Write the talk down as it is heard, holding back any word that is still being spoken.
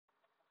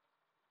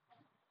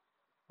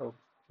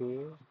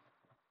Okay,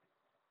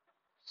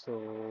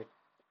 so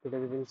today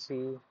we will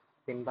see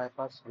pin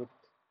bypass with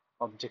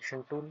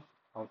objection tool,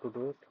 how to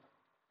do it.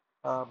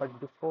 But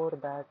before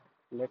that,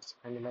 let's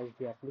analyze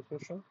the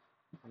application.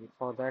 And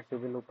for that, we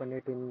will open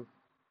it in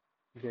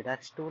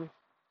JDAX tool.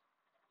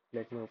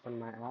 Let me open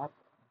my app.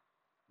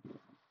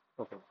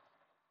 Okay,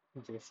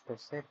 just a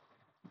sec.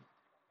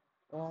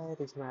 Where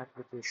is my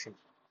application?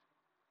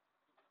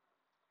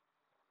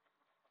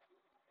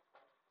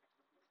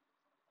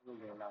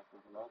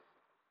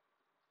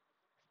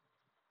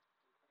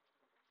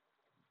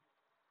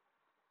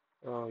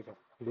 Yeah,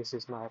 this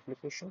is my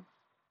application.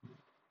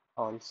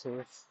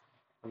 Allsafe.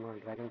 I'm going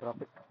to drag and drop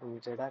it in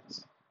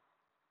JDAX.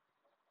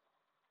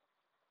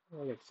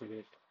 Let's see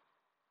it.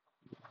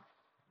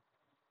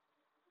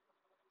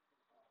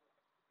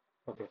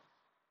 Okay,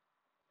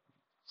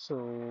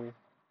 so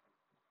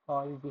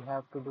all we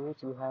have to do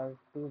is we have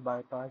to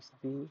bypass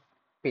the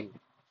pin.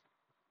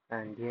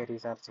 And here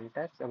is our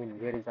syntax.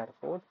 Here is our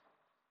code.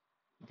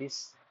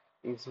 This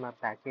is my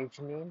package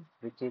name,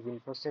 which is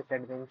infosec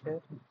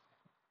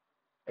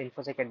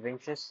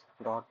adventures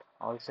dot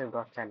allsave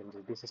dot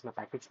challenges. This is my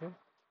package name.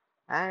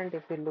 And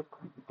if we look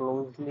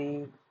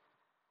closely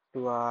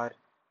to our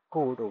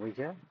code over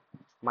here,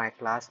 my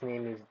class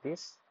name is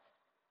this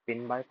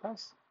pin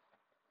bypass,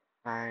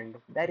 and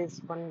there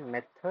is one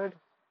method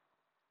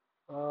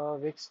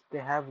which they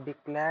have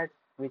declared,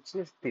 which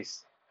is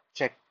this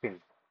check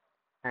pin.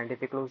 And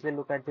if we closely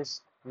look at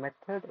this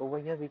method over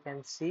here, we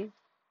can see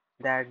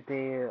that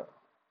the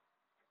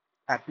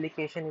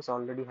application is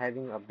already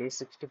having a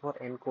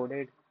base64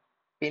 encoded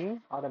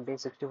pin or a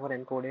base64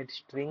 encoded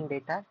string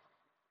data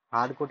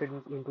hard coded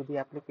into the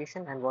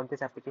application. And what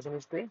this application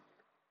is doing,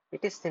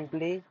 it is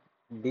simply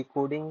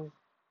decoding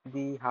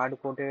the hard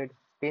coded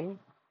pin,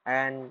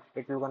 and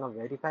it will gonna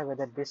verify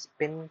whether this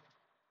pin,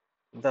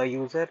 the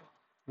user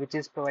which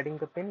is providing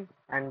the pin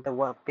and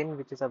the pin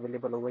which is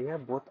available over here,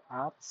 both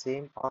are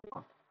same or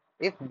not.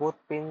 If both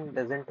pin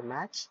doesn't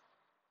match,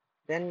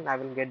 then I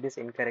will get this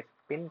incorrect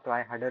pin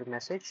try harder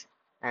message.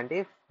 And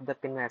if the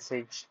pin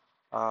message,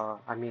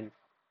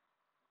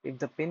 if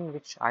the pin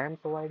which I am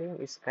providing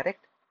is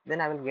correct,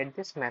 then I will get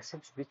this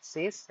message which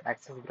says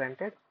access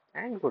granted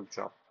and good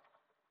job.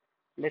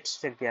 Let's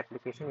check the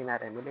application in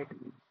our emulator.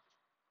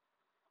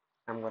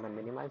 I'm gonna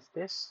minimize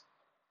this.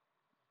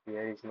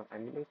 Here is my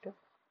emulator,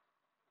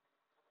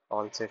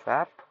 Allsafe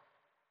app,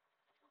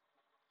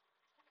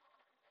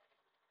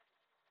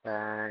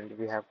 and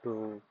we have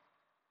to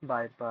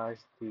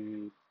bypass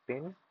the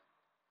pin.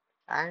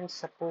 And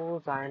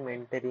suppose I am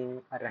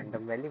entering a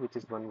random value which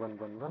is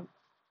 1111,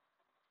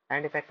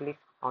 and if I click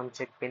on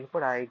check pin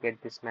code, I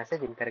get this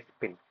message incorrect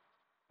pin.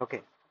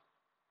 Okay,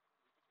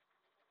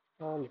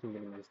 let me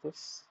minimize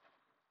this.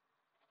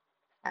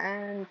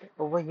 And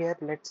over here,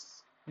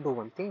 let's do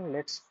one thing.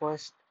 Let's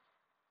first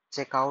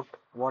check out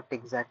what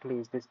exactly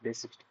is this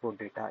base64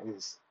 data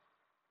is.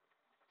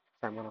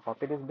 So I'm going to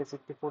copy this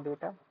base64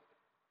 data,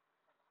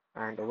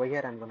 and over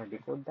here I'm going to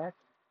decode that,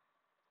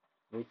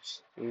 which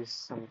is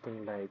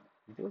something like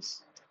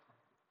this.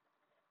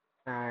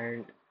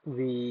 And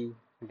we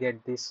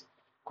get this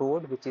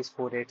code which is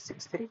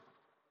 4863.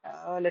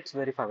 Let's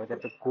verify whether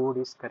the code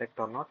is correct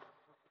or not.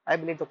 I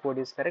believe the code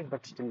is correct,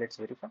 but still let's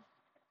verify.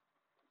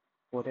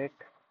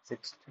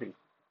 4863,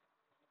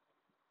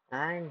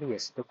 and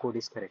yes, the code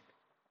is correct.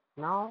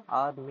 Now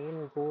our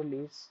main goal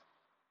is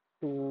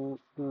to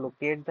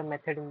locate the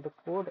method in the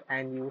code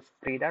and use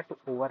Frida to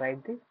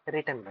override the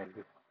return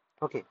value.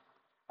 Okay,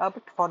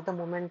 but for the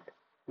moment,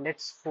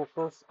 let's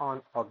focus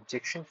on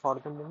objection for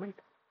the moment.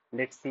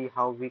 Let's see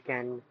how we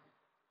can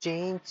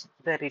change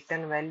the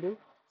return value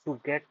to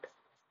get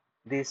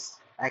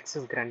this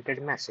access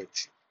granted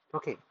message.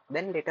 Okay,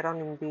 then later on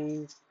in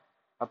the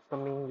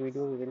upcoming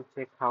video, we will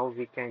check how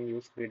we can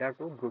use Frida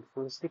to brute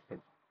force the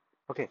pin.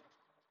 Okay,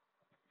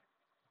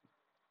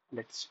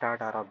 let's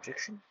start our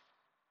objection.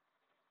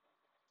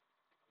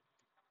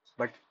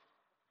 But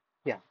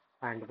yeah,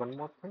 and one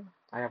more thing,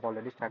 I have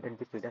already started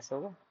the Frida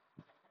server.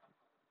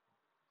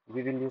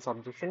 We will use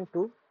objection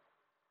to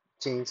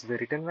change the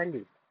return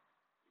value.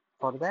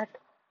 For that,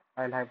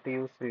 I'll have to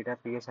use Frida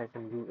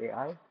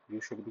ps-uai,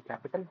 u should be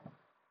capital,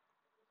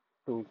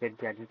 to get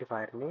the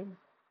identifier name,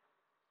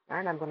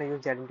 and I'm going to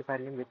use the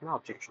identifier name with my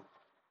objection.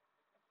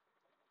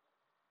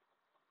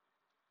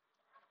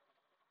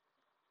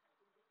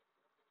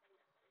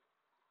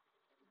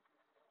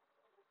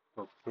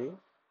 Okay,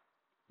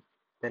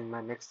 then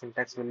my next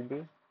syntax will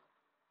be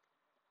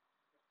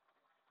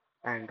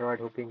Android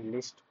hooking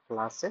list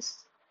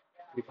classes,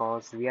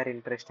 because we are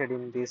interested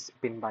in this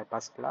pin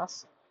bypass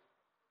class.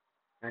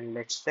 And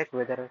let's check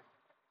whether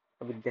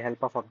with the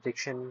help of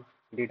objection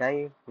did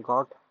I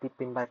got the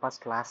pin bypass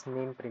class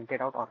name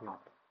printed out or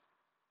not.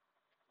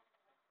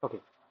 Okay,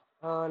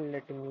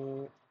 let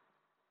me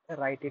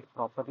write it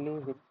properly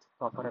with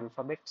proper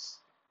alphabets,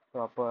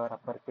 proper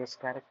uppercase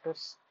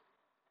characters,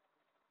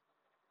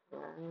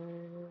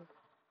 and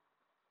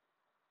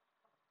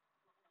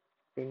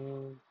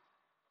pin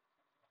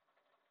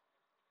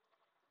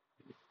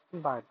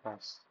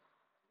bypass.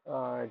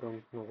 I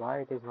don't know why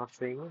it is not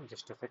showing me.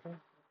 Just a second.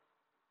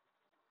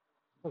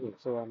 Okay,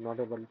 so I'm not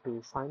able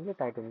to find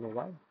it. I don't know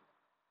why.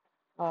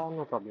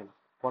 No problem.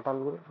 What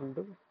will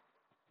do,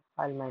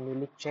 I'll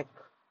manually check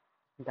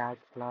that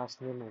class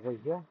name over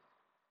here.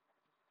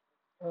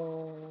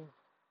 Uh,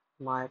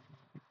 my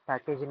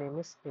package name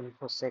is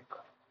infosec.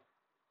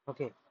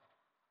 Okay,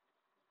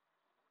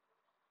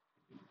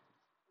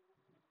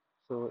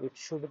 so it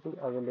should be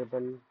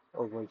available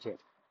over here.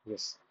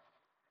 Yes.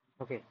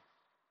 Okay,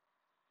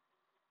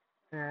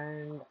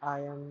 and I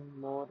am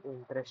more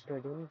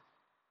interested in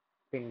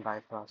pin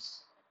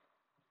bypass.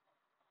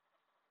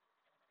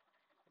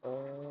 Uh,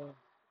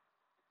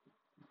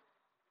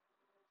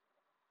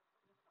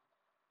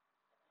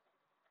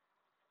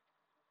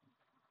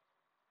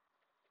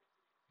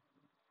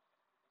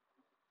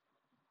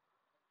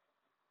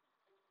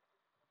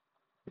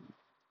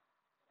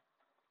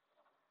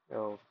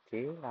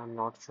 okay, I'm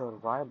not sure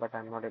why, but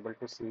I'm not able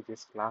to see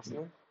this class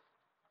name.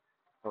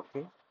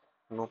 Okay,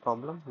 no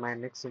problem. My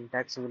next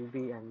syntax will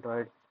be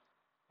Android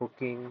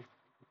booking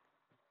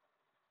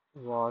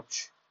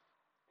watch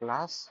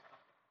class,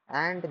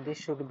 and this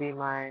should be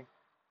my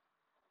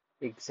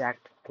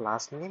exact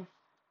class name.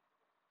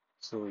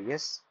 So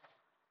yes,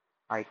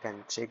 I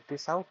can check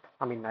this out.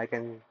 I mean, I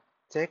can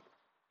check,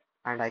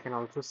 and I can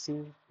also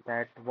see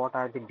that what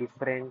are the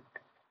different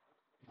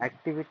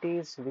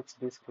activities which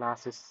this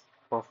class is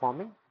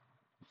performing.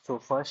 So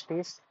first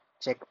is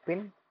check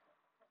pin.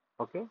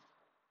 Okay,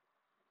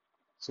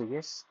 so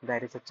yes,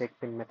 there is a check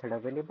pin method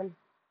available,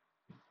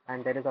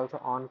 and there is also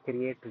on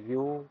create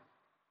view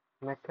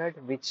method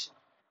which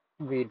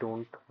we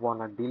don't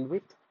wanna deal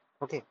with.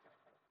 Okay,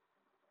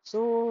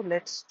 so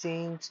let's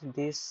change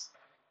this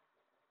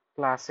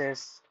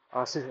classes,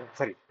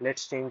 sorry,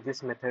 let's change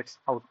this method's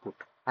output.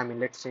 I mean,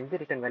 let's change the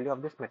return value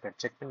of this method,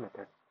 check-in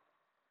method.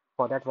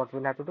 For that, what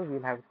we'll have to do,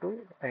 we'll have to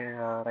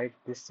write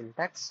this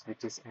syntax,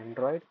 which is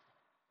Android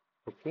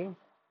booking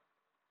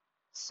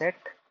set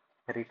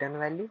return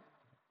value.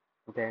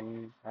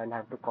 Then I'll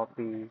have to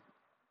copy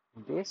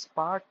this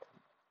part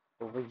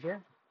over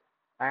here.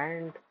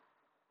 And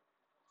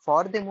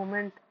for the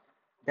moment,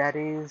 there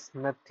is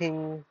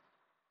nothing,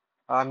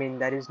 I mean,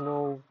 there is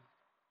no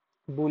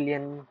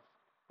Boolean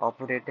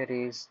operator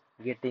is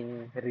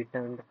getting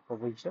returned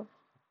over here.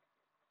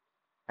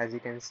 As you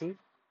can see,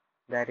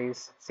 there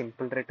is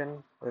simple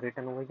written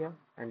over here,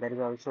 and there is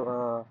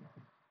also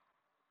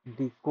a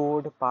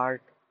decode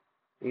part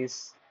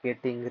is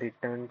getting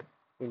returned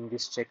in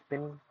this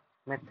checkpin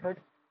method.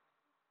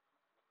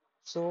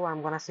 So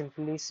I'm gonna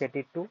simply set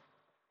it to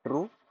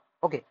true.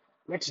 Okay,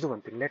 let's do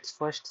one thing. Let's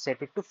first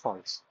set it to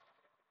false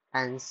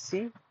and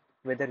see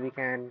whether we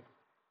can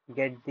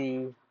get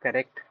the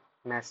correct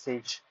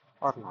message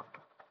or not.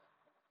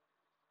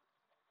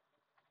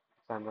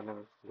 So I'm gonna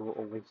go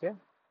over here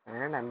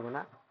and I'm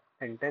gonna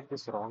enter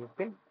this wrong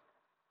pin,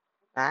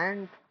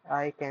 and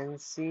I can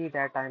see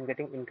that I'm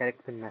getting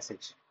incorrect pin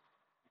message.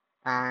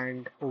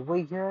 And over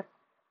here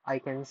I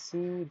can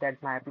see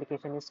that my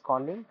application is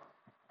calling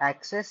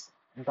access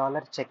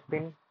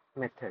 $checkpin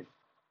method.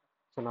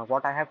 So now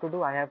what I have to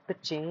do, I have to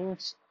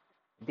change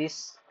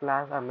this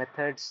class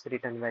method's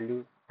return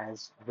value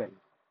as well.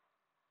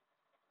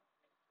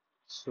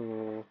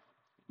 So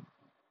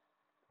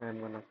I'm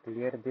gonna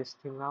clear this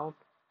thing out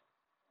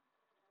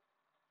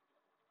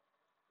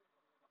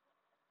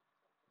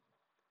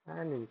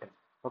and enter.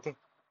 Okay,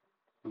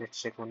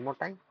 let's check one more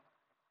time.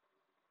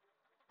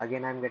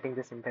 Again I'm getting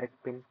this incorrect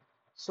pin.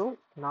 So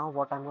now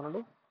what I'm gonna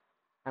do,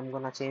 I'm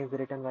gonna change the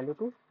return value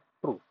to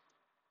true,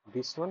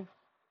 this one,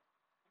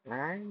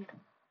 and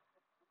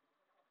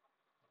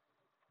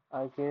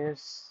I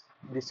guess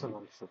this one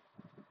also.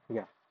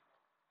 Yeah.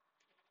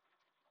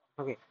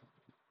 Okay,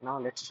 now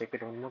let's check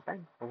it one more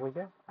time over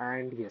here,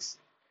 and yes,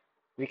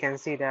 we can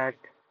see that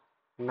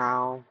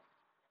now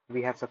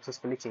we have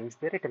successfully changed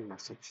the return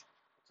message.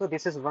 So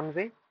this is one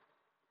way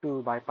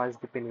to bypass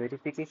the pin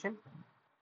verification.